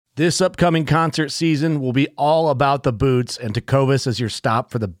This upcoming concert season will be all about the boots, and Tecovas is your stop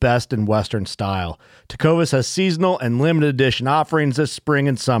for the best in Western style. Tecovas has seasonal and limited edition offerings this spring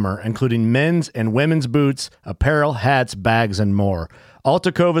and summer, including men's and women's boots, apparel, hats, bags, and more. All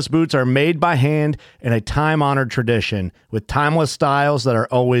Tecovas boots are made by hand in a time-honored tradition with timeless styles that are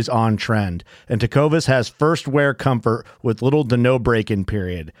always on trend. And Tecovas has first wear comfort with little to no break-in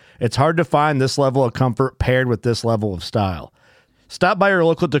period. It's hard to find this level of comfort paired with this level of style. Stop by your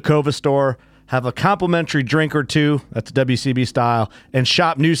local Tecovas store, have a complimentary drink or two, that's WCB style, and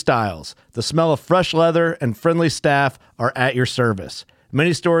shop new styles. The smell of fresh leather and friendly staff are at your service.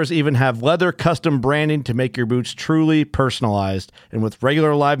 Many stores even have leather custom branding to make your boots truly personalized. And with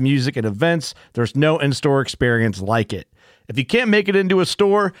regular live music and events, there's no in-store experience like it. If you can't make it into a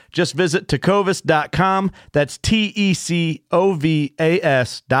store, just visit tecovas.com. That's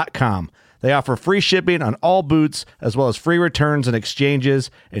TECOVAS.com. They offer free shipping on all boots, as well as free returns and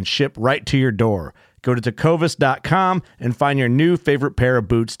exchanges, and ship right to your door. Go to tecovas.com and find your new favorite pair of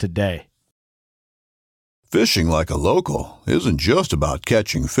boots today. Fishing like a local isn't just about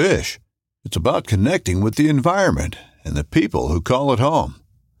catching fish. It's about connecting with the environment and the people who call it home.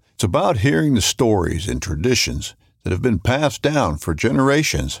 It's about hearing the stories and traditions that have been passed down for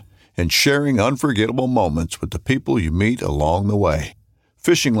generations and sharing unforgettable moments with the people you meet along the way.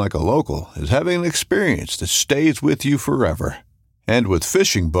 Fishing like a local is having an experience that stays with you forever. And with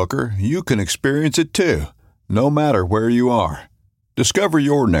Fishing Booker, you can experience it too, no matter where you are. Discover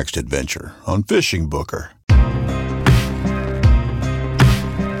your next adventure on Fishing Booker.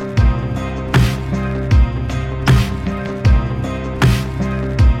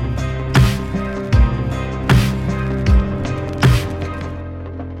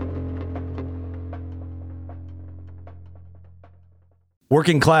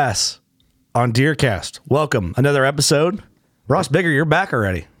 Working Class on DeerCast. Welcome. Another episode. Ross Bigger, you're back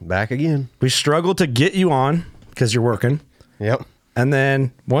already. Back again. We struggled to get you on because you're working. Yep. And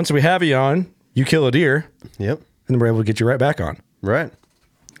then once we have you on, you kill a deer. Yep. And we're able to get you right back on. Right.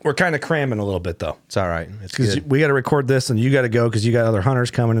 We're kind of cramming a little bit, though. It's all right. It's because good. we got to record this and you got to go because you got other hunters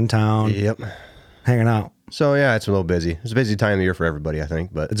coming in town. Yep. Hanging out. So, yeah, it's a little busy. It's a busy time of year for everybody, I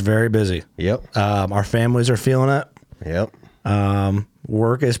think. But it's very busy. Yep. Our families are feeling it. Yep.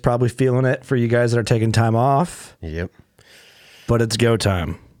 Work is probably feeling it for you guys that are taking time off. Yep. But it's go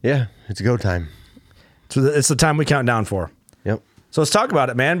time. Yeah, it's go time. So it's the time we count down for. Yep. So let's talk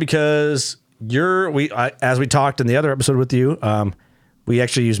about it, man, because as we talked in the other episode with you, we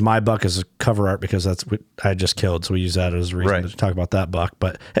actually used my buck as a cover art because that's what I just killed. So we use that as a reason to talk about that buck.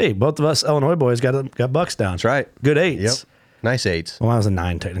 But hey, both of us Illinois boys got bucks down. That's right. Good 8s. Yep. Nice 8s. Well, I was a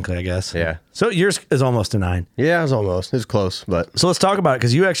 9 technically, I guess. Yeah. So yours is almost a 9. Yeah, it was almost. It was close, but. So let's talk about it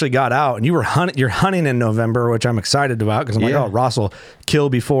because you actually got out and you were hunting. You're hunting in November, which I'm excited about because I'm like, oh, Ross will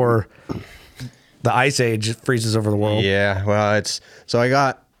kill before the ice age freezes over the world. Yeah. Well, so I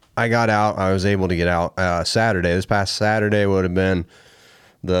got out. I was able to get out Saturday. This past Saturday would have been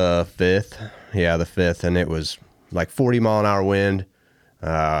the 5th. Yeah, the 5th, and it was like 40-mile-an-hour wind,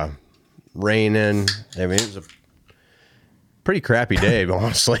 raining. I mean, it was a pretty crappy day,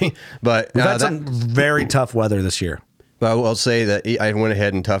 honestly. But we've had some very tough weather this year. Well, I'll say that I went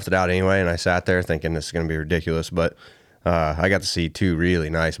ahead and toughed it out anyway, and I sat there thinking this is going to be ridiculous. But I got to see 2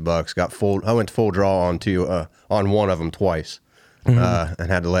 really nice bucks. I went full draw on 2 on one of them twice, and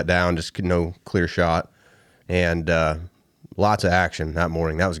had to let down, just no clear shot, and lots of action that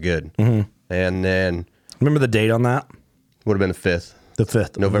morning. That was good. Mm-hmm. And then remember the date on that? Would have been the 5th. The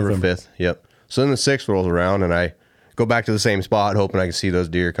 5th, November 5th. Yep. So then the 6th rolls around, and I go back to the same spot, hoping I can see those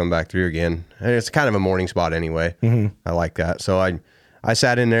deer come back through again. And it's kind of a morning spot anyway. Mm-hmm. I like that. So I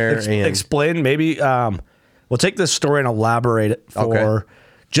sat in there and explain maybe. We'll take this story and elaborate it for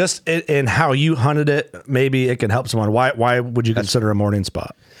just in how you hunted it. Maybe it can help someone. Why would you consider a morning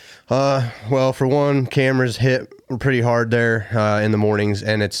spot? Well, for one, cameras hit pretty hard there in the mornings,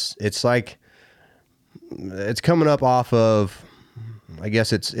 and it's like it's coming up off of. I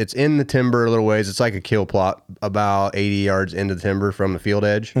guess it's in the timber a little ways. It's like a kill plot about 80 yards into the timber from the field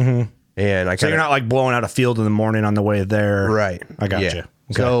edge. Mm-hmm. And so you're not like blowing out a field in the morning on the way there. Right. I got you. Okay.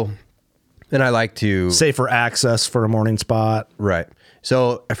 So, and I like to safer access for a morning spot. Right.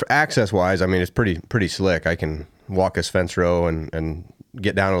 So for access wise, I mean, it's pretty slick. I can walk this fence row and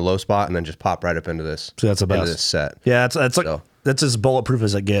get down to a low spot and then just pop right up into this. So that's the best. Into this set. Yeah. It's like, that's as bulletproof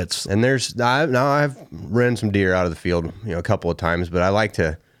as it gets. And I've ran some deer out of the field, a couple of times, but I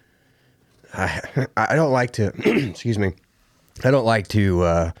don't like to, excuse me. I don't like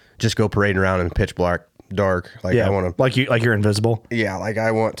to just go parading around in pitch black, dark. Like I want to, like you're invisible. Yeah. Like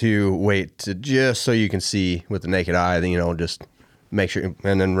I want to wait to just so you can see with the naked eye, just make sure,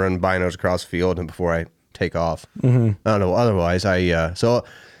 and then run binos across the field and before I take off. I don't know. Otherwise, so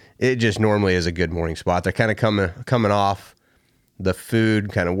it just normally is a good morning spot. They're kind of coming off the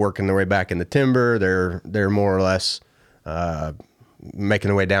food, kind of working their way back in the timber. They're more or less making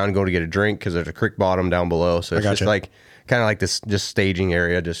their way down and go to get a drink because there's a creek bottom down below. So it's just like kind of like this just staging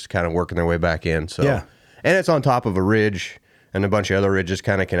area, just kind of working their way back in. So and it's on top of a ridge. And a bunch of other ridges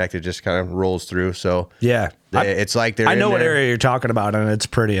kind of connected, just kind of rolls through. So it's like they're. I know what area you're talking about, and it's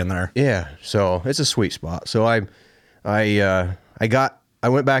pretty in there. Yeah, so it's a sweet spot. So I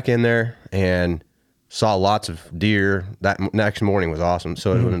went back in there and saw lots of deer. That next morning was awesome.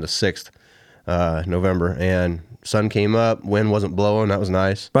 So it went into 6th November, and sun came up, wind wasn't blowing. That was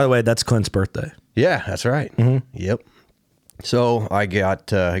nice. By the way, that's Clint's birthday. Yeah, that's right. Yep. So I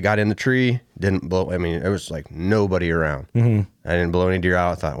got in the tree, didn't blow. I mean, there was like nobody around. I didn't blow any deer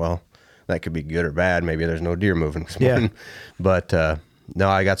out. I thought, well, that could be good or bad. Maybe there's no deer moving this morning. But no,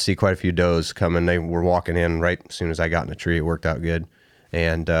 I got to see quite a few does coming. They were walking in right as soon as I got in the tree. It worked out good.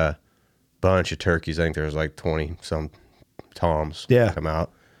 And bunch of turkeys. I think there was like 20 some toms come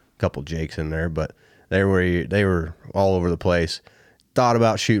out. A couple jakes in there, but they were all over the place. Thought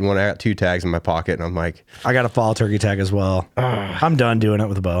about shooting one. I got 2 tags in my pocket, and I'm like, I got a fall turkey tag as well. I'm done doing it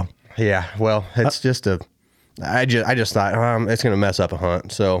with a bow. Yeah, well, it's just I just thought it's gonna mess up a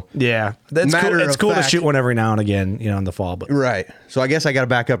hunt. So yeah, that's cool. It's cool to shoot one every now and again, in the fall. But right. So I guess I got to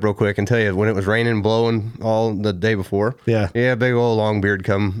back up real quick and tell you when it was raining and blowing all the day before. Yeah, big old long beard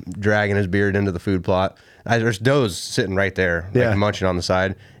come dragging his beard into the food plot. There's does sitting right there, like munching on the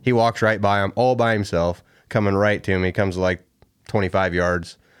side. He walks right by him, all by himself, coming right to me. He comes like 25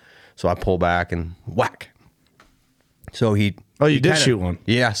 yards. So I pull back and whack. So he did shoot one.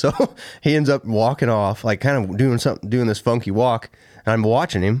 Yeah. So he ends up walking off, like kind of doing this funky walk. And I'm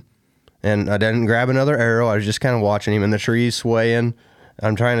watching him, and I didn't grab another arrow. I was just kind of watching him, and the tree's swaying.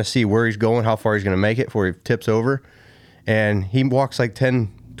 I'm trying to see where he's going, how far he's going to make it before he tips over. And he walks like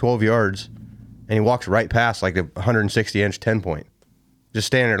 10, 12 yards, and he walks right past like a 160-inch 10-point. Just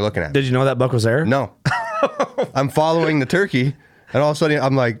standing there looking at him. Did you know that buck was there? No. I'm following the turkey, and all of a sudden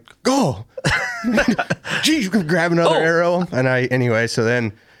I'm like, go. Geez, you can grab another arrow. And so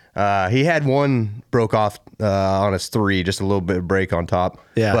then he had one broke off on his 3, just a little bit of break on top.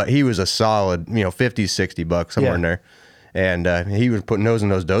 Yeah. But he was a solid, 50, 60 bucks somewhere in there. And he was putting nose and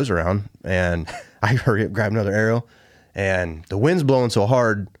nose does around. And I hurry up, grab another arrow. And the wind's blowing so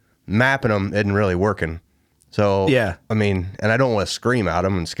hard, mapping them isn't really working. So, I mean, and I don't want to scream at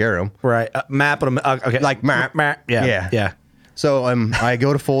them and scare them. Right. Mapping them. Okay. Like map. Yeah. So I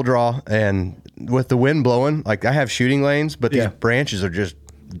go to full draw, and with the wind blowing, like I have shooting lanes, but these branches are just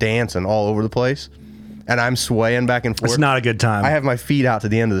dancing all over the place. And I'm swaying back and forth. It's not a good time. I have my feet out to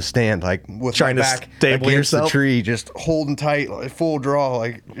the end of the stand, like with trying my to back stable against yourself. The tree, just holding tight, like full draw.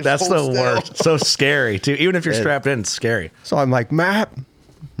 Like that's the worst. So scary too. Even if you're strapped in, it's scary. So I'm like, map,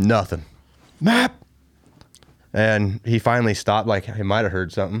 nothing, map. And he finally stopped, like he might have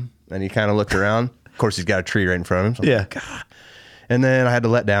heard something, and he kind of looked around. Of course, he's got a tree right in front of him. So like, God. And then I had to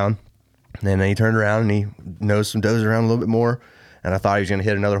let down. And then he turned around and he nosed some does around a little bit more. And I thought he was going to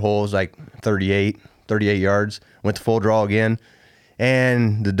hit another hole. It was like 38 yards. Went to full draw again.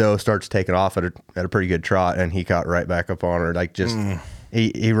 And the doe starts taking off at a pretty good trot. And he caught right back up on her. Like just,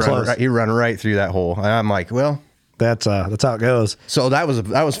 he run right through that hole. And I'm like, well. That's how it goes. So that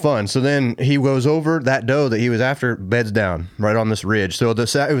was fun. So then he goes over that doe that he was after, beds down right on this ridge. So it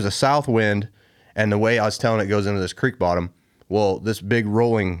was a south wind, and the way I was telling it goes into this creek bottom. Well, this big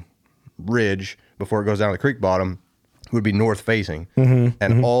rolling ridge before it goes down the creek bottom would be north facing,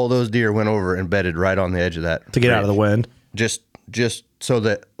 and all those deer went over and bedded right on the edge of that to get out of the wind. Just so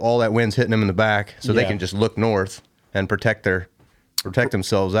that all that wind's hitting them in the back, so they can just look north and protect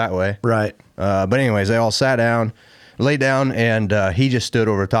themselves that way. Right. But anyways, they all sat down, laid down, and he just stood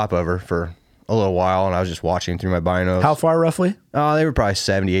over the top of her for a little while, and I was just watching through my binos. How far roughly? They were probably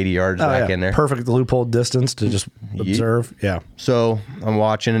 70, 80 yards back in there. Perfect loophole distance to just observe. Yeah. So I'm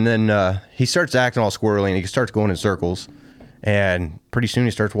watching, and then he starts acting all squirrely, and he starts going in circles, and pretty soon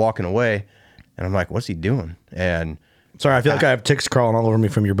he starts walking away, and I'm like, what's he doing? And sorry, I feel like I have ticks crawling all over me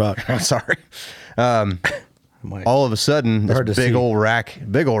from your buck. I'm sorry. All of a sudden, this big old rack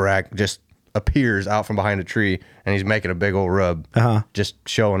just appears out from behind a tree, and he's making a big old rub, just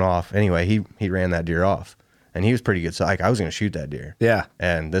showing off. Anyway, he ran that deer off, and he was pretty good. So I was going to shoot that deer. Yeah.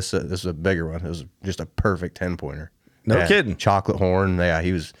 And this is a bigger one. It was just a perfect 10-pointer. No kidding. Chocolate horn. Yeah,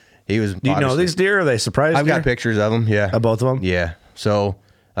 he was. Do you know these deer? Are they surprised? I've got pictures of them. Yeah. Of both of them. Yeah. So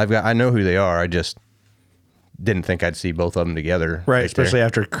I know who they are. I just didn't think I'd see both of them together. Right, especially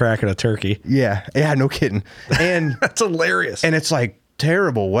after cracking a turkey. Yeah, no kidding. And That's hilarious. and it's like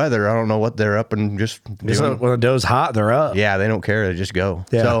terrible weather. I don't know what they're up and just doing. When the doe's hot, they're up. Yeah, they don't care. They just go.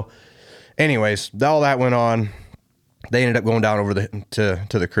 Yeah. So, anyways, all that went on. They ended up going down over to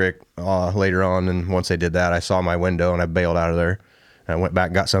the creek later on, and once they did that, I saw my window and I bailed out of there. And I went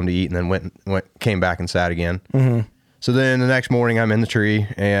back, got something to eat, and then came back and sat again. Mm-hmm. So then the next morning, I'm in the tree,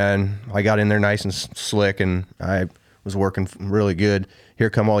 and I got in there nice and slick, and I was working really good.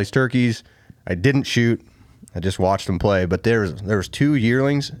 Here come all these turkeys. I didn't shoot. I just watched them play. But there was 2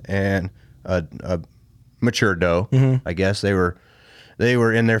 yearlings and a mature doe. Mm-hmm. I guess they were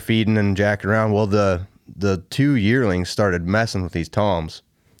in there feeding and jacking around. Well, the 2 yearlings started messing with these toms,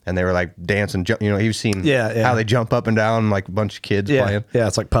 and they were like dancing. You've seen how they jump up and down like a bunch of kids playing. Yeah,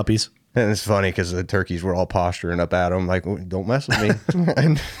 it's like puppies. And it's funny because the turkeys were all posturing up at them like, don't mess with me.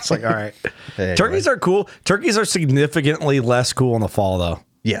 And it's like, all right. Anyway. Turkeys are cool. Turkeys are significantly less cool in the fall, though.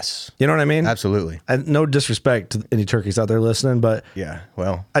 Yes. You know what I mean? Absolutely. And no disrespect to any turkeys out there listening, but yeah,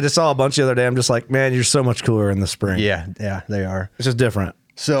 well, I just saw a bunch the other day. I'm just like, man, you're so much cooler in the spring. Yeah, they are. It's just different.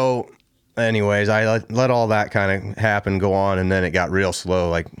 So anyways, I let all that kind of happen, go on, and then it got real slow,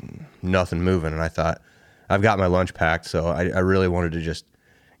 like nothing moving. And I thought, I've got my lunch packed, so I really wanted to just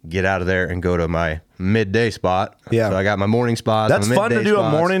get out of there and go to my midday spot. Yeah. So I got my morning spot. That's fun to do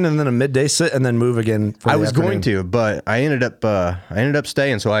a morning and then a midday sit and then move again. I was going to, but I ended up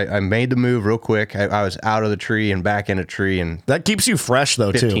staying. So I made the move real quick. I was out of the tree and back in a tree, and that keeps you fresh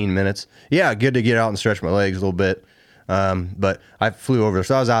though, 15 minutes. Yeah. Good to get out and stretch my legs a little bit. But I flew over.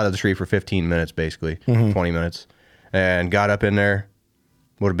 So I was out of the tree for 15 minutes, basically 20 minutes, and got up in there.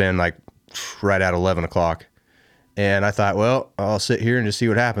 Would have been like right at 11 o'clock. And I thought, well, I'll sit here and just see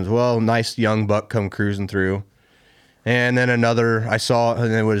what happens. Well, nice young buck come cruising through. And then another I saw,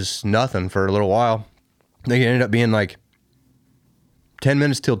 and it was nothing for a little while. They ended up being like 10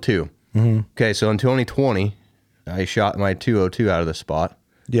 minutes till 2. Mm-hmm. Okay, so in 2020, I shot my 202 out of the spot.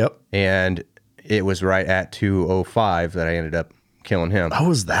 Yep. And it was right at 205 that I ended up killing him. Oh,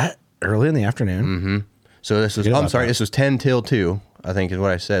 was that early in the afternoon? Mm-hmm. So this was, this was 10 till 2. I think is what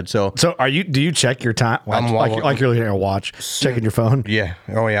I said. So do you check your time? Like you're looking at a watch, checking your phone? Yeah.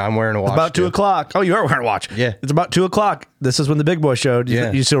 Oh yeah, I'm wearing a watch. It's about 2 o'clock. Oh, you are wearing a watch. Yeah. It's about 2 o'clock. This is when the big boy showed.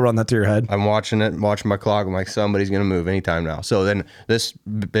 You still run that through your head? I'm watching my clock. I'm like, somebody's going to move anytime now. So then this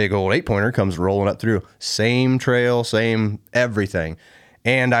big old 8-pointer comes rolling up through. Same trail, same everything.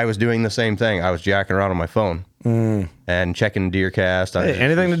 And I was doing the same thing. I was jacking around on my phone and checking DeerCast.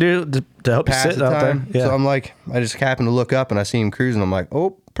 Anything to do to help you sit out there? Yeah. So I'm like, I just happened to look up and I see him cruising. I'm like,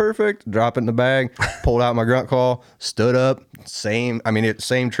 oh, perfect. Drop it in the bag, pulled out my grunt call, stood up, same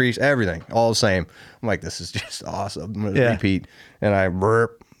trees, everything, all the same. I'm like, this is just awesome. I'm going to repeat. And I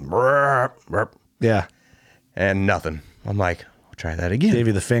burp. Yeah. And nothing. I'm like, I'll try that again. Gave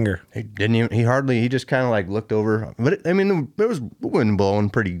you the finger. He didn't even, he just kind of like looked over. But there was wind blowing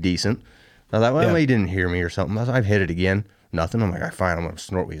pretty decent. I thought, well, he didn't hear me or something. I've hit it again. Nothing. I'm like, all right, fine. I'm going to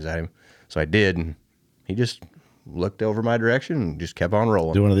snort wheeze at him. So I did. And he just looked over my direction and just kept on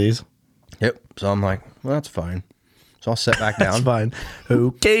rolling. Do one of these? Yep. So I'm like, well, that's fine. So I'll sit back down. That's fine.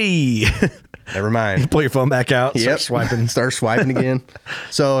 Okay. Never mind. Pull your phone back out. Yep. Start swiping again.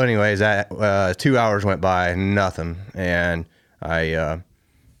 So anyways, that 2 hours went by, nothing. And I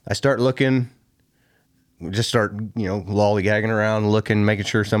start looking, lollygagging around, looking, making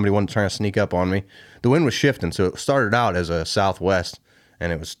sure somebody wasn't trying to sneak up on me. The wind was shifting, so it started out as a southwest,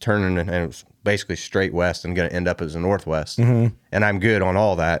 and it was turning, and it was basically straight west and going to end up as a northwest. Mm-hmm. And I'm good on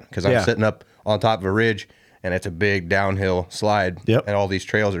all that because I'm sitting up on top of a ridge, and it's a big downhill slide, and all these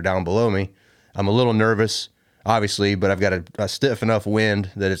trails are down below me. I'm a little nervous, obviously, but I've got a stiff enough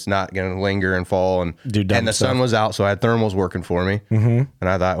wind that it's not going to linger and fall. And the sun was out, so I had thermals working for me. Mm-hmm. And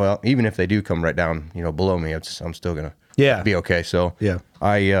I thought, well, even if they do come right down, below me, I'm still going to be okay. So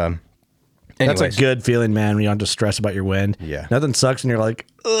that's a good feeling, man, when you don't have to stress about your wind. Yeah. Nothing sucks when you're like,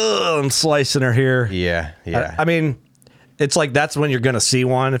 ugh, I'm slicing her here. Yeah, yeah. I mean, it's like that's when you're going to see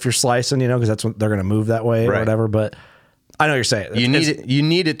one if you're slicing, because that's when they're going to move that way or whatever. But I know what you're saying. You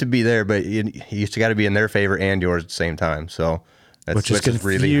need it to be there, but you got to be in their favor and yours at the same time. So which is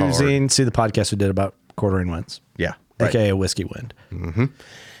confusing. Really hard. See the podcast we did about quartering winds. Yeah. AKA a whiskey wind. Mm-hmm.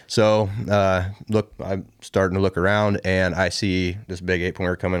 So I'm starting to look around, and I see this big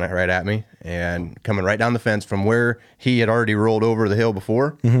 8-pointer coming right at me and coming right down the fence from where he had already rolled over the hill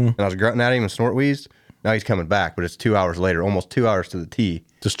before. Mm-hmm. And I was grunting at him and snort wheezed. Now he's coming back, but it's 2 hours later, almost 2 hours to the T.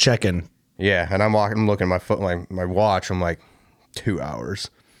 Just checking. Yeah, and I'm looking at my watch. I'm like, 2 hours.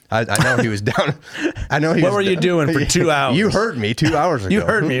 I know he was down. I know he. What were you doing for 2 hours? You heard me 2 hours ago. You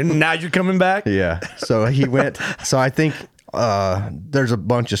heard me, and now you're coming back? Yeah. So he went. So I think there's a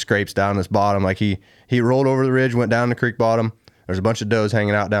bunch of scrapes down this bottom. Like he rolled over the ridge, went down the creek bottom. There's a bunch of does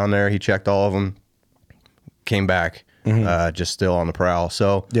hanging out down there. He checked all of them. Came back, just still on the prowl.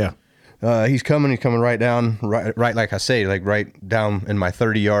 So yeah. He's coming right down, right like I say, like right down in my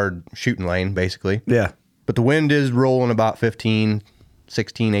 30-yard shooting lane, basically. Yeah. But the wind is rolling about 15,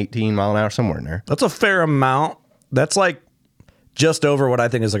 16, 18 mile an hour, somewhere in there. That's a fair amount. That's like just over what I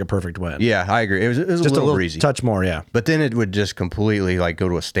think is like a perfect wind. Yeah, I agree. It was just a little breezy. Touch more, yeah. But then it would just completely like go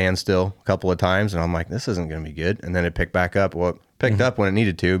to a standstill a couple of times, and I'm like, this isn't going to be good. And then it picked back up. Well, it picked up when it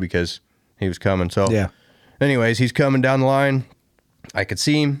needed to because he was coming. So, yeah. Anyways, he's coming down the line. I could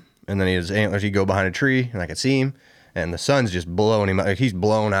see him. And then his antlers, he'd go behind a tree, and I could see him. And the sun's just blowing him out. Like he's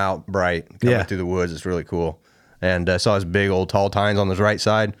blown out bright coming through the woods. It's really cool. And I saw his big old tall tines on his right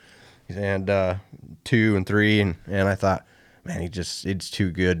side, and 2 and 3. And I thought, man, it's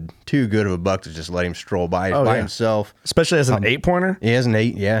too good of a buck to just let him stroll by himself. Especially as an 8-pointer? He has an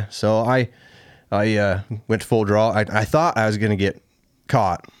 8, yeah. So I went to full draw. I thought I was going to get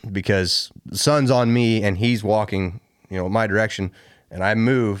caught because the sun's on me, and he's walking, my direction. And I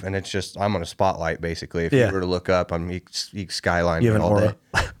move, and it's just, I'm on a spotlight, basically. If you were to look up, you skyline me all aura.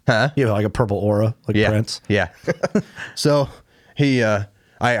 day. Huh? You have like a purple aura, like Prince. Yeah. So he, I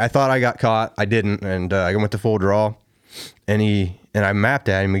thought I got caught. I didn't, and I went to full draw, and I mapped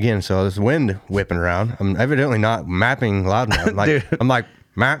at him again. So there's wind whipping around. I'm evidently not mapping loud enough. I'm like,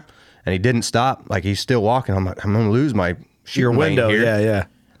 map, and he didn't stop. Like, he's still walking. I'm like, I'm going to lose my shooting window lane here. Yeah.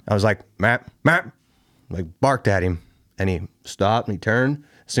 I was like, map, like barked at him. And he stopped and he turned.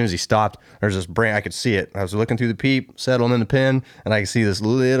 As soon as he stopped, there's this branch. I could see it. I was looking through the peep, settling in the pen, and I could see this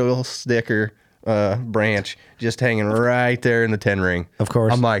little sticker branch just hanging right there in the 10 ring. Of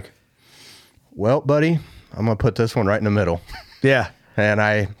course. I'm like, well, buddy, I'm going to put this one right in the middle. Yeah. And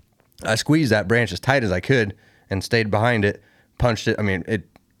I squeezed that branch as tight as I could and stayed behind it, punched it. I mean,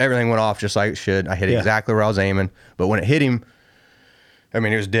 everything went off just like it should. I hit exactly where I was aiming. But when it hit him, I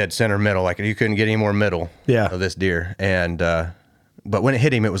mean, it was dead center middle. Like, you couldn't get any more middle of this deer. And, but when it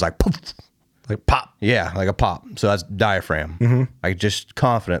hit him, it was like, poof. Like pop. Yeah, like a pop. So that's diaphragm. I just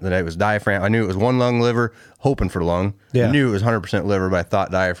confident that it was diaphragm. I knew it was one lung liver, hoping for lung. Yeah. I knew it was 100% liver, but I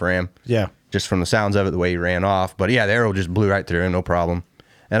thought diaphragm. Yeah. Just from the sounds of it, the way he ran off. But yeah, the arrow just blew right through him, no problem.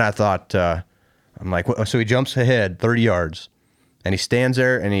 And I thought, I'm like, so he jumps ahead 30 yards. And he stands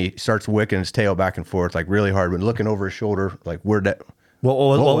there and he starts wicking his tail back and forth, like really hard, but looking over his shoulder, like, where'd that... What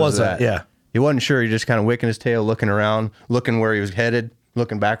was that? Yeah. He wasn't sure. He just kind of wicking his tail, looking around, looking where he was headed,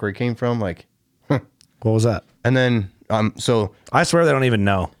 looking back where he came from. Like, What was that? And then, so. I swear they don't even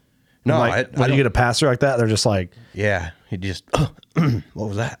know. No, like, when you get a passer like that, they're just like. Yeah. He just, what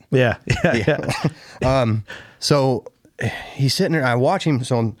was that? Yeah. So he's sitting there. I watch him.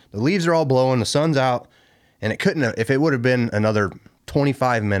 So the leaves are all blowing. The sun's out. And it couldn't have, if it would have been another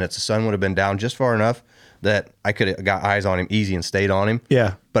 25 minutes, the sun would have been down just far enough that I could have got eyes on him easy and stayed on him.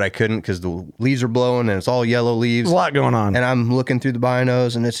 Yeah. But I couldn't because the leaves are blowing and it's all yellow leaves. There's a lot going on. And I'm looking through the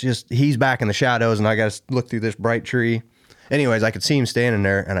binos and it's just, he's back in the shadows and I got to look through this bright tree. Anyways, I could see him standing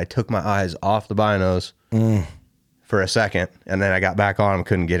there and I took my eyes off the binos for a second and then I got back on him,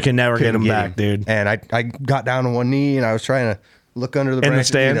 couldn't get it. Can never get him back, dude. And I got down on one knee and I was trying to look under the branch. In the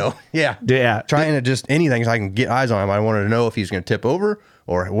stand? Yeah. Trying to just anything so I can get eyes on him. I wanted to know if he's going to tip over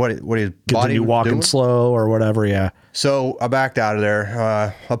or what his body was walking doing. slow or whatever, yeah. So I backed out of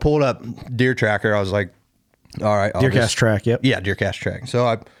there. I pulled up Deer Tracker. I was like, all right. DeerCast track, yep. Yeah, DeerCast track. So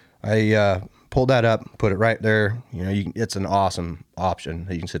I pulled that up, put it right there. It's an awesome option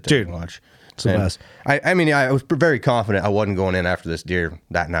that you can sit there and watch. It's the best. I mean, I was very confident I wasn't going in after this deer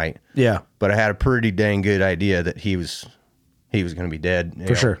that night. Yeah. But I had a pretty dang good idea that he was going to be dead.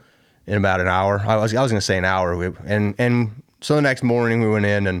 For sure. In about an hour. I was going to say an hour. And so the next morning we went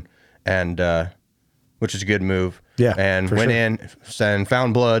in and which is a good move. Yeah. And went in and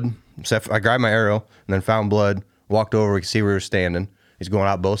found blood. I grabbed my arrow and then found blood, walked over, we could see where he was standing. He's going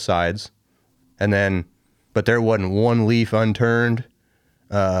out both sides. And then, but there wasn't one leaf unturned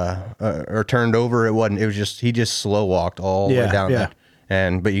or turned over. It was just, he just slow walked all the way down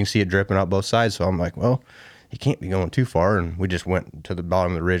there. But you can see it dripping out both sides. So I'm like, well, he can't be going too far. And we just went to the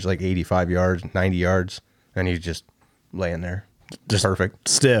bottom of the ridge, like 85 yards, 90 yards. And he's just laying there. Just perfect.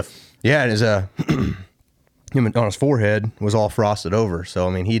 Stiff. Yeah. And his, him on his forehead was all frosted over. So,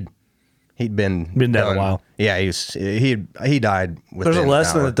 I mean, he'd He'd been dead done. a while. Yeah, he died. There's a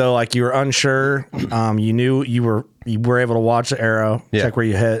lesson in it though. Like you were unsure. You knew you were able to watch the arrow, check where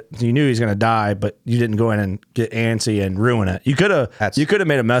you hit. You knew he was going to die, but you didn't go in and get antsy and ruin it. You could have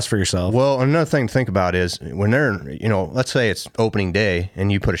made a mess for yourself. Well, another thing to think about is when they're, let's say it's opening day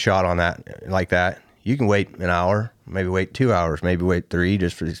and you put a shot on that like that, you can wait an hour, maybe wait 2 hours, maybe wait 3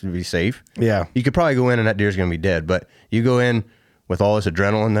 just to be safe. Yeah. You could probably go in and that deer's going to be dead, but you go in with all this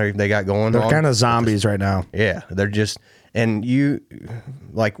adrenaline they got going. They're kind of zombies right now. Yeah, they're just, and you,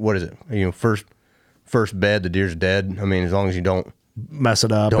 like, what is it? First bed, the deer's dead. I mean, as long as you don't mess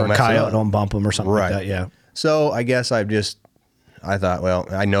it up, or coyote don't bump them or something like that. Yeah. So I guess I thought, well,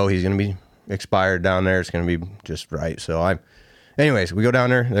 I know he's going to be expired down there. It's going to be just right. So anyways, we go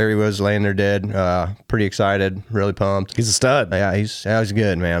down there. There he was laying there dead. Pretty excited, really pumped. He's a stud. Yeah, he's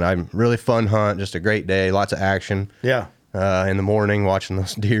good, man. I'm really fun hunt, just a great day, lots of action. Yeah. In the morning, watching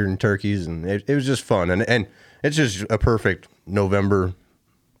those deer and turkeys, and it was just fun, and it's just a perfect November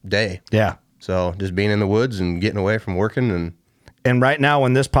day. Yeah. So just being in the woods and getting away from working, and right now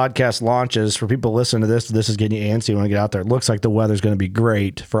when this podcast launches, for people listening to this is getting you antsy when I get out there. It looks like the weather's going to be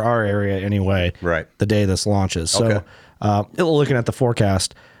great for our area anyway. Right. The day this launches. So looking at the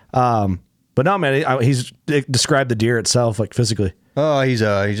forecast, but no, man, he's described the deer itself like physically. Oh, he's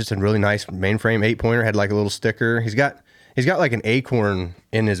just a really nice mainframe 8-pointer. Had like a little sticker. He's got like an acorn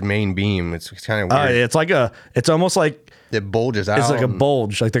in his main beam. It's kind of weird. It's almost like it bulges out. It's like a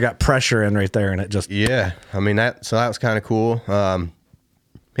bulge. Like they got pressure in right there, and it just. Yeah, I mean that was kind of cool.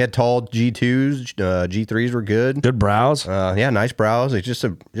 He had tall G2s, G3s were good. Good brows. Yeah, nice brows. It's just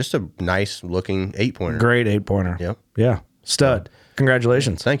a nice looking 8-pointer. Great 8-pointer. Yep. Yeah, stud.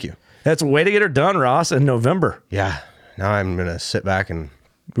 Congratulations. Thank you. That's a way to get her done, Ross, in November. Yeah. Now I'm gonna sit back and.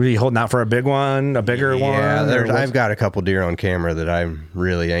 Were you holding out for a big one, a bigger one? Yeah, I've got a couple deer on camera that I'm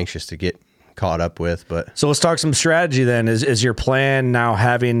really anxious to get caught up with. But so let's talk some strategy then. Is your plan now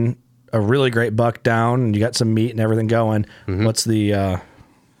having a really great buck down and you got some meat and everything going? Mm-hmm. What's the?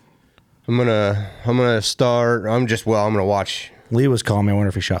 I'm gonna start. I'm gonna watch. Lee was calling me. I wonder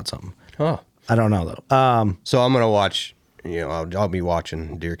if he shot something. Oh, I don't know though. So I'm gonna watch. I'll be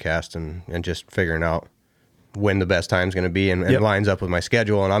watching DeerCast and just figuring out when the best time's going to be and lines up with my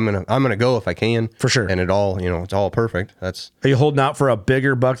schedule, and I'm gonna go if I can for sure. And it's all perfect. Are you holding out for a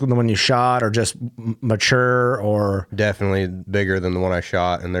bigger buck than the one you shot, or just mature, or definitely bigger than the one I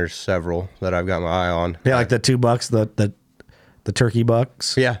shot? And there's several that I've got my eye on. Yeah, like the 2 bucks, the turkey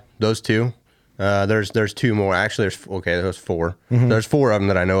bucks. Yeah, those 2. There's 2 more actually. There's 4. Mm-hmm. There's 4 of them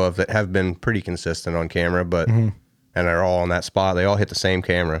that I know of that have been pretty consistent on camera, but and they're all on that spot. They all hit the same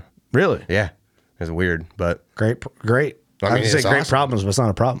camera. Really? Yeah. It's weird, but great. I mean, it's great awesome. Problems, but it's not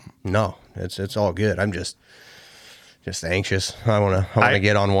a problem. No, it's all good. I'm just anxious. I want to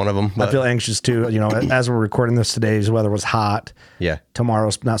get on one of them. But I feel anxious too. As we're recording this today, the weather was hot. Yeah.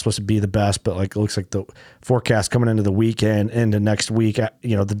 Tomorrow's not supposed to be the best, but like it looks like the forecast coming into the weekend, into next week.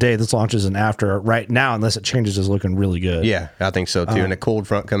 The day this launches and after, right now, unless it changes, is looking really good. Yeah, I think so too. And the cold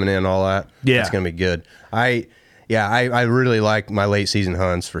front coming in, and all that. Yeah, it's gonna be good. I really like my late season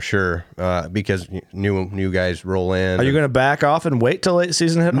hunts for sure because new guys roll in. Are you going to back off and wait till late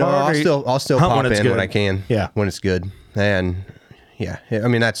season hit? No, I'll still pop in when I can. Yeah, when it's good. And yeah, I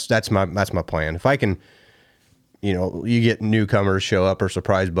mean that's my plan. If I can, you get newcomers show up or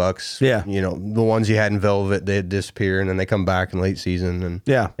surprise bucks. Yeah, the ones you had in velvet, they disappear and then they come back in late season. And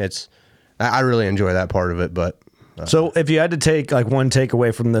yeah, I really enjoy that part of it. But so if you had to take like one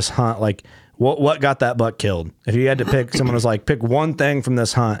takeaway from this hunt, like. What got that buck killed? If you had to pick, someone was like, pick one thing from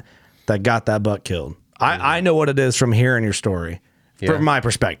this hunt that got that buck killed. I know what it is from hearing your story, from my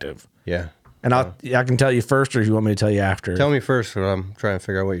perspective. Yeah. And I can tell you first, or if you want me to tell you after. Tell me first, so I'm trying to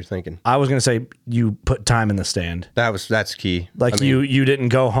figure out what you're thinking. I was going to say you put time in the stand. That's key. Like you didn't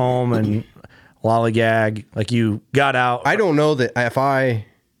go home and lollygag. Like you got out. I don't know that if I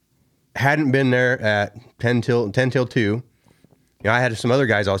hadn't been there at 10 till 2. I had some other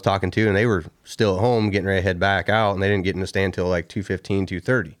guys I was talking to, and they were still at home getting ready to head back out, and they didn't get in the stand till like 2:15,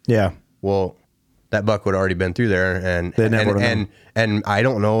 2:30. Yeah. Well, that buck would have already been through there, and I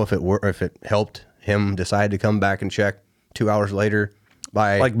don't know if it helped him decide to come back and check 2 hours later.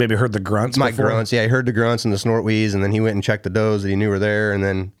 Like maybe heard the grunts. Grunts. Yeah, he heard the grunts and the snort wheeze, and then he went and checked the does that he knew were there, and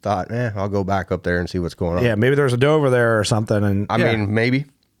then thought, I'll go back up there and see what's going on. Yeah, maybe there's a doe over there or something. And I mean, maybe.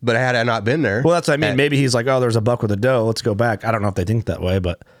 But had I not been there... Well, that's what I mean. Maybe he's like, there's a buck with a doe. Let's go back. I don't know if they think that way,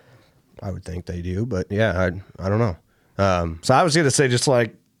 but... I would think they do, but yeah, I don't know. So I was going to say just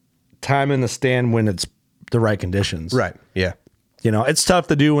like time in the stand when it's the right conditions. Right, yeah. It's tough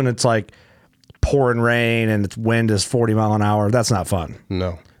to do when it's like pouring rain and its wind is 40 mile an hour. That's not fun.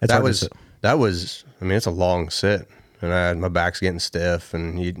 No. That was, I mean, it's a long sit, and my back's getting stiff,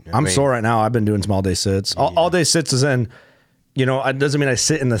 and I'm sore right now. I've been doing some all day sits. All day sits is in, you know, it doesn't mean I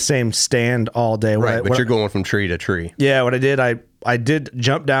sit in the same stand all day. Right, but you're going from tree to tree. Yeah, what I did, I did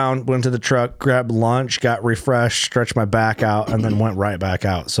jump down, went to the truck, grabbed lunch, got refreshed, stretched my back out, and then went right back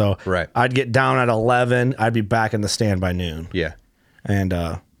out. So right. I'd get down at 11, I'd be back in the stand by noon. Yeah, and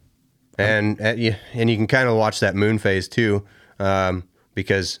you can kind of watch that moon phase too.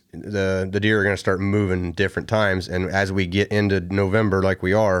 Because the deer are going to start moving different times. And as we get into November, like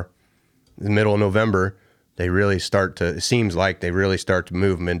we are, the middle of November, it seems like they really start to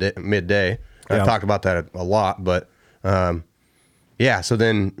move midday. I've talked about that a lot, but so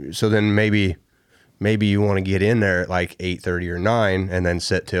then maybe you want to get in there at like 8:30 or 9 and then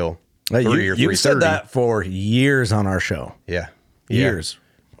sit till 3 or 3:30. You've said that for years on our show. Yeah. Years.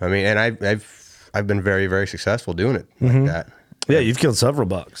 I mean, and I've been very, very successful doing it like that. Yeah, you've killed several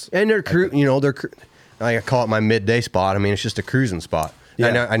bucks. And they're I call it my midday spot. I mean, it's just a cruising spot.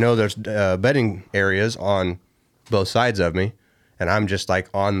 Yeah. I know there's bedding areas on both sides of me, and I'm just like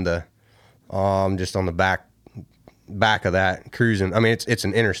on the back of that cruising. I mean, it's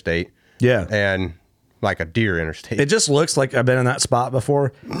an interstate. Yeah. And like a deer interstate. It just looks like I've been in that spot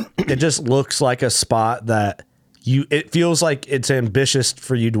before. It just looks like a spot that it feels like it's ambitious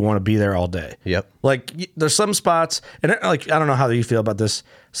for you to want to be there all day. Yep. Like there's some spots, and like I don't know how you feel about this.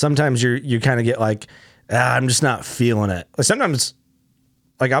 Sometimes you kind of get like, I'm just not feeling it. Like sometimes,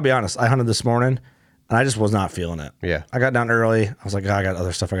 like I'll be honest, I hunted this morning, and I just was not feeling it. Yeah. I got down early. I was like, I got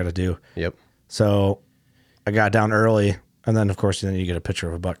other stuff I got to do. Yep. So I got down early, and then of course then you get a picture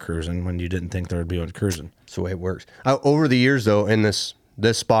of a buck cruising when you didn't think there would be one cruising. That's the way it works. Over the years, though, in this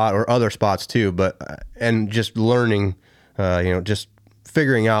spot or other spots too, and just learning, just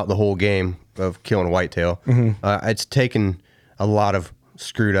figuring out the whole game of killing whitetail. It's taken a lot of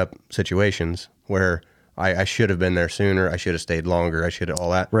screwed up situations where I should have been there sooner. I should have stayed longer. I should have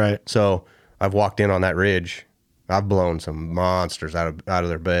all that. Right. So I've walked in on that ridge. I've blown some monsters out of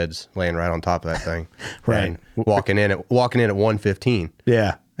their beds, laying right on top of that thing. Right. And walking in at 1:15.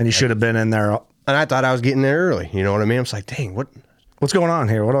 Yeah. And you should have been in there. And I thought I was getting there early. You know what I mean? I was like, dang, what's going on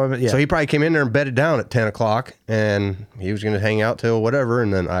here? What do I? Yeah. So he probably came in there and bedded down at 10 o'clock, and he was going to hang out till whatever,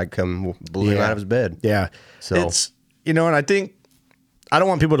 and then I blew him out of his bed. Yeah. So it's, and I think I don't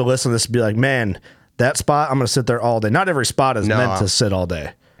want people to listen to this and be like, man, that spot, I'm going to sit there all day. Not every spot is meant to sit all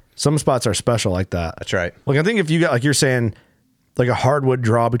day. Some spots are special like that. That's right. Like I think if you got, like you're saying, like a hardwood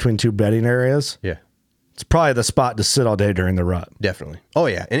draw between two bedding areas. Yeah. It's probably the spot to sit all day during the rut. Definitely. Oh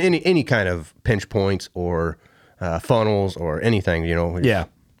yeah. And any kind of pinch points or funnels or anything, Yeah.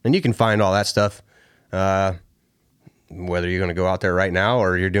 And you can find all that stuff, whether you're going to go out there right now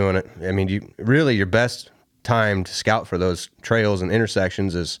or you're doing it. I mean, your best time to scout for those trails and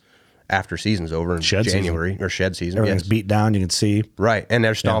intersections is after season's over in January or shed season. Everything's beat down. You can see. Right. And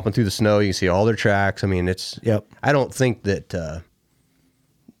they're stomping through the snow. You can see all their tracks. I mean, I don't think that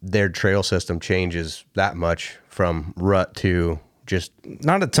their trail system changes that much from rut to just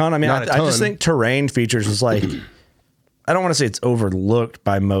not a ton. I mean, I just think terrain features is like, I don't want to say it's overlooked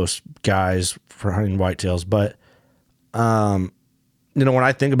by most guys for hunting whitetails, but when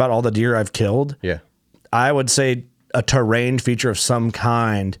I think about all the deer I've killed, I would say a terrain feature of some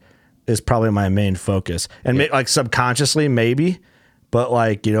kind is probably my main focus. And like subconsciously maybe, but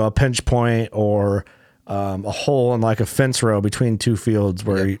like, a pinch point or a hole in like a fence row between two fields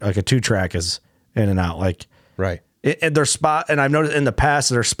where like a 2-track is in and out. Like, right. And I've noticed in the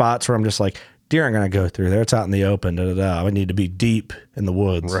past, there's spots where I'm just like, deer aren't going to go through there. It's out in the open. I would need to be deep in the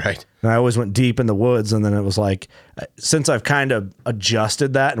woods. Right. And I always went deep in the woods. And then it was like, since I've kind of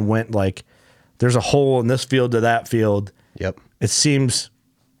adjusted that and went like, there's a hole in this field to that field. Yep. It seems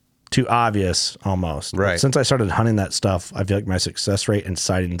too obvious almost. Right. But since I started hunting that stuff, I feel like my success rate and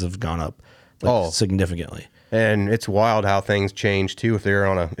sightings have gone up significantly. And it's wild how things change too.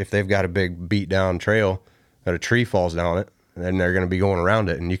 If they've got a big beat down trail that a tree falls down it, then they're going to be going around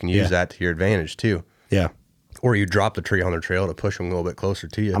it, and you can use that to your advantage too. Yeah. Or you drop the tree on their trail to push them a little bit closer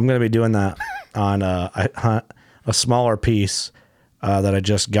to you. I'm going to be doing that on I hunt a smaller piece that I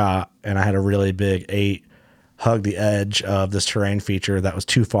just got, and I had a really big 8 hug the edge of this terrain feature that was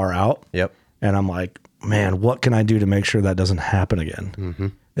too far out. Yep. And I'm like, man, what can I do to make sure that doesn't happen again? Mm-hmm.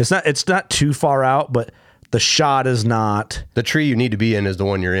 It's not too far out, but the shot is not. The tree you need to be in is the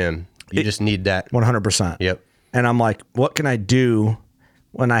one you're in. You just need that. 100%. Yep. And I'm like, what can I do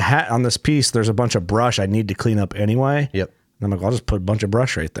when on this piece, there's a bunch of brush I need to clean up anyway. Yep. And I'm like, I'll just put a bunch of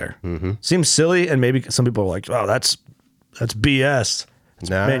brush right there. Mm-hmm. Seems silly. And maybe some people are like, oh, that's BS. It's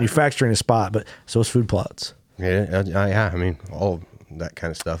manufacturing a spot, but so is food plots. Yeah. I mean, that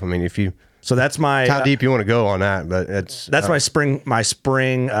kind of stuff. I mean, if you So that's my how deep you want to go on that, but that's my spring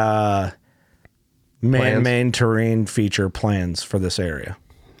man-made terrain feature plans for this area.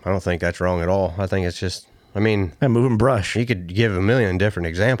 I don't think that's wrong at all. I think it's just, I mean, And moving brush. you could give a million different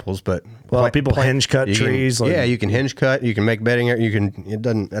examples, but People hinge cut trees. You can hinge cut. You can make bedding. It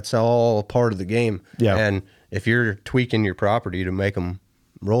doesn't. That's all part of the game. Yeah. And if you're tweaking your property to make them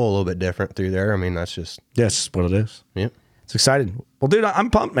roll a little bit different through there, I mean, that's just what it is. yeah. It's exciting. Well, dude, I'm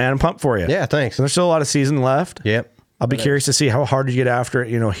pumped, man. I'm pumped for you. Yeah. Thanks. So there's still a lot of season left. Yep. I'll be curious to see how hard you get after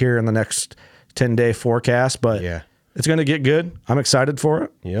it, here in the next 10-day forecast, but Yeah. it's going to get good. I'm excited for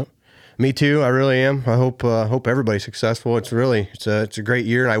it. Yep. Me too. I really am. I hope everybody's successful. It's a great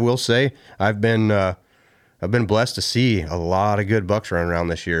year. And I will say I've been blessed to see a lot of good bucks running around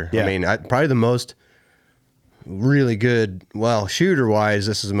this year. Yeah. I mean, probably the most really good, well, shooter wise,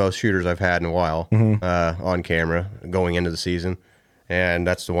 this is the most shooters I've had in a while on camera going into the season. And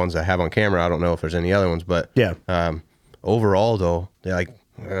that's the ones I have on camera. I don't know if there's any other ones, but Yeah. Overall though,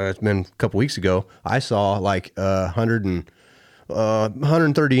 it's been a couple weeks ago, I saw like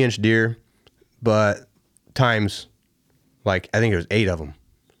 130 inch deer, but times like, I think it was 8 of them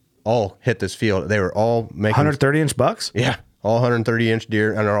all hit this field. They were all making 130-inch bucks? Yeah. All 130 inch deer,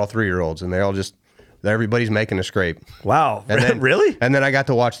 and they're all 3-year-olds, and they all just, everybody's making a scrape. Wow. And then, Really? And then I got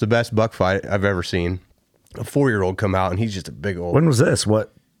to watch the best buck fight I've ever seen. A 4-year-old come out, and he's just a big old. When was this?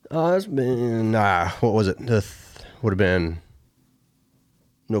 What? It's been, what was it? Would have been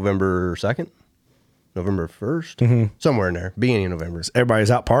November 2nd? November 1st? Somewhere in there, beginning of November. Everybody's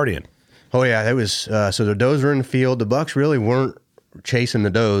out partying. Oh, yeah. It was, so the does were in the field. The bucks really weren't chasing the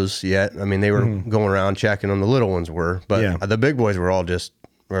does yet. I mean, they were going around checking them. The little ones were, but the big boys were all just,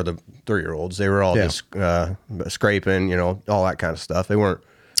 or the 3-year-olds, they were all just scraping, all that kind of stuff. They weren't.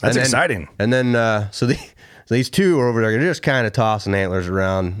 That's exciting. And then, so these two are over there, they're just kind of tossing antlers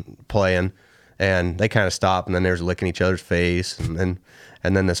around, playing, and they kind of stop, and then there's licking each other's face, and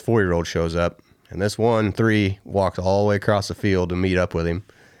then this 4-year-old shows up, and this 3 walks all the way across the field to meet up with him.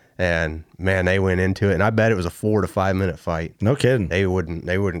 And man, they went into it, and I bet it was a 4 to 5 minute fight. No kidding. They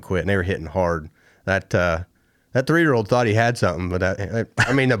wouldn't quit, and they were hitting hard. That 3-year-old thought he had something, but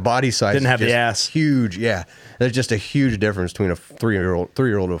the body size Didn't have is the just ass. huge. Yeah, there's just a huge difference between a 3-year-old and a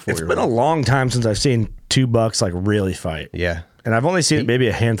 4-year-old. It's been a long time since I've seen 2 bucks like really fight. Yeah, and I've only seen it maybe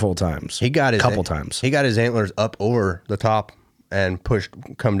a handful of times. He got his couple times. He got his antlers up over the top and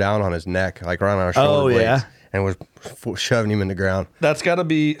come down on his neck, like right on our shoulder blades, and was shoving him in the ground. That's got to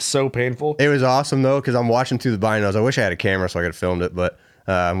be so painful. It was awesome though, because I'm watching through the binos. I wish I had a camera so I could have filmed it, but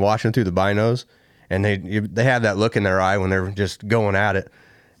I'm watching through the binos, and they have that look in their eye when they're just going at it.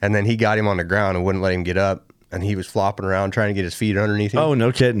 And then he got him on the ground and wouldn't let him get up, and he was flopping around trying to get his feet underneath him. Oh,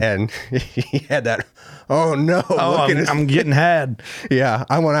 no kidding. And he had that, oh no. Oh, I'm getting had. Yeah,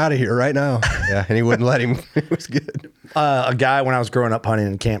 I want out of here right now. Yeah, and he wouldn't let him. It was good. A guy, when I was growing up hunting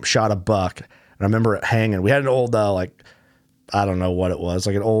in camp, shot a buck. And I remember it hanging. We had an old, I don't know what it was,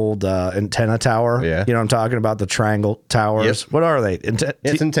 like an old antenna tower. Yeah. You know what I'm talking about? The triangle towers. Yep. What are they?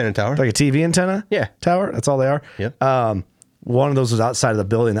 It's antenna tower. Like a TV antenna? Yeah. Tower? That's all they are? Yep. One of those was outside of the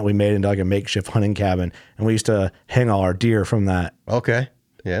building that we made into like a makeshift hunting cabin. And we used to hang all our deer from that Okay.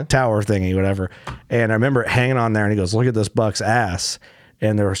 Yeah. tower thingy, whatever. And I remember it hanging on there, and he goes, look at this buck's ass.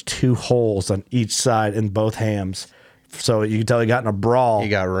 And there was 2 holes on each side in both hams. So you could tell he got in a brawl. He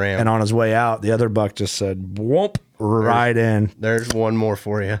got rammed. And on his way out, the other buck just said, whoop, right in. There's one more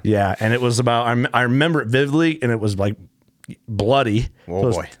for you. Yeah. And it was about, I remember it vividly, and it was like bloody. Oh, so it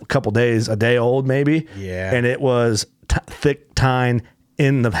was boy. a couple days, a day old maybe. Yeah. And it was thick tine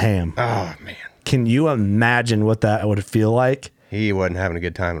in the ham. Oh, man. Can you imagine what that would feel like? He wasn't having a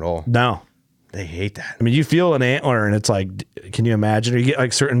good time at all. No. They hate that. I mean, you feel an antler, and it's like, can you imagine? Or you get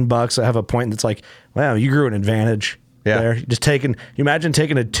like certain bucks that have a point that's like, wow, you grew an advantage there. Just you imagine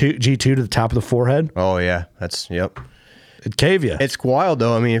taking a G2 to the top of the forehead? Oh, yeah. Yep. It'd cave you. It's wild,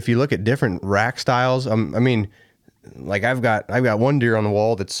 though. I mean, if you look at different rack styles, like I've got one deer on the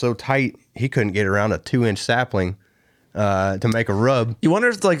wall that's so tight, he couldn't get around a 2-inch sapling to make a rub. You wonder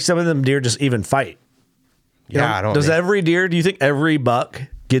if like some of them deer just even fight. I don't Does every deer, do you think every buck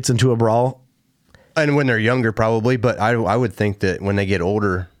gets into a brawl? And when they're younger, probably, but I would think that when they get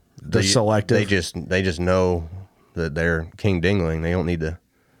older, They're selective. They just know that they're king dingling. They don't need to.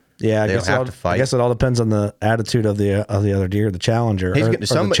 Yeah, They don't have to fight. I guess it all depends on the attitude of the other deer, the challenger, or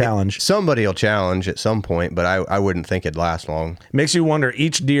the challenge. Somebody will challenge at some point, but I wouldn't think it'd last long. Makes you wonder,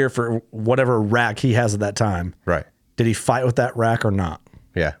 each deer for whatever rack he has at that time, Right. did he fight with that rack or not?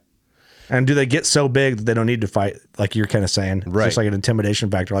 Yeah. And do they get so big that they don't need to fight, like you're kind of saying? Right. Just like an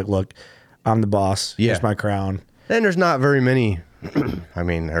intimidation factor, like, look, I'm the boss. Yeah. Here's my crown. And there's not very many I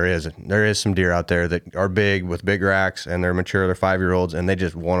mean, there is some deer out there that are big with big racks, and they're mature, they're 5-year-olds, and they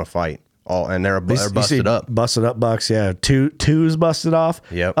just want to fight. And they're busted up. Busted up bucks, yeah. Two's busted off.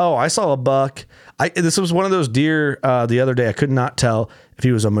 Yep. Oh, I saw a buck. This was one of those deer the other day. I could not tell if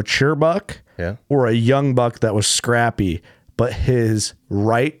he was a mature buck or a young buck that was scrappy, but his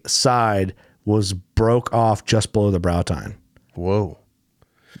right side was broke off just below the brow tine. Whoa.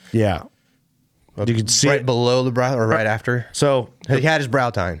 Yeah. You could see right below the brow or right after. So he had his brow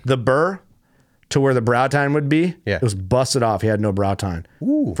tine. The burr to where the brow tine would be, it was busted off. He had no brow tine.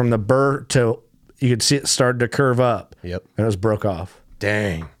 Ooh. From the burr to, you could see it started to curve up. Yep. And it was broke off.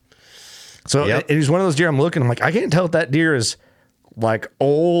 Dang. So he's one of those deer I'm looking, I'm like, I can't tell if that deer is like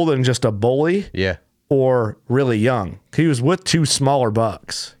old and just a bully. Yeah. Or really young. He was with 2 smaller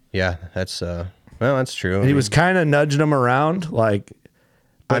bucks. Yeah, that's well, that's true. And he was kind of nudging them around, like,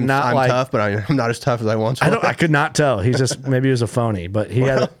 but I'm like, tough, but I'm not as tough as I once was. I could not tell. He's just maybe he was a phony, but he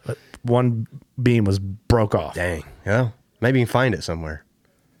had one beam was broke off. Dang. Yeah. Maybe you can find it somewhere.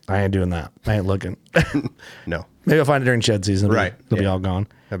 I ain't doing that. I ain't looking. No. Maybe I'll find it during shed season. It'll be all gone.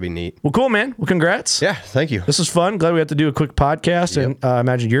 That'd be neat. Well, cool, man. Well, congrats. Yeah, thank you. This is fun. Glad we had to do a quick podcast. And I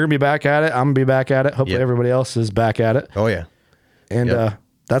imagine you're going to be back at it. I'm going to be back at it. Hopefully everybody else is back at it. Oh, yeah. And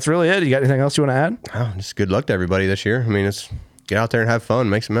that's really it. You got anything else you want to add? Oh, just good luck to everybody this year. I mean, it's get out there and have fun,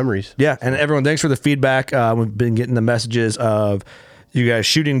 make some memories. Yeah, and everyone, thanks for the feedback. We've been getting the messages of you guys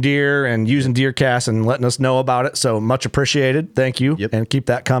shooting deer and using DeerCast and letting us know about it. So much appreciated. Thank you. Yep. And keep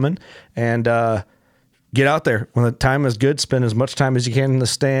that coming. And get out there when the time is good. Spend as much time as you can in the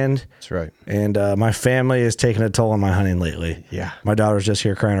stand. That's right. And my family is taking a toll on my hunting lately. Yeah. My daughter's just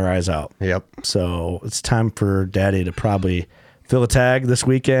here crying her eyes out. Yep. So it's time for Daddy to probably fill a tag this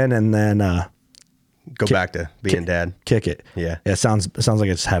weekend and then go back to being dad. Kick it. Yeah. It sounds like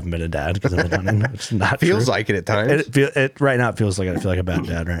I just haven't been a dad because I've been hunting. It's not feels true. like it at times. Right now it feels like I feel like a bad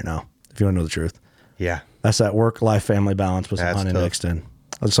dad right now. If you want to know the truth. Yeah. That's that work-life family balance with some hunting mixed in.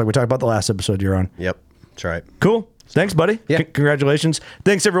 Just like we talked about the last episode you're on. Yep. That's right. Cool. Thanks, buddy. Yeah. Congratulations.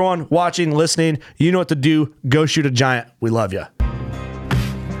 Thanks, everyone, watching, listening. You know what to do. Go shoot a giant. We love you.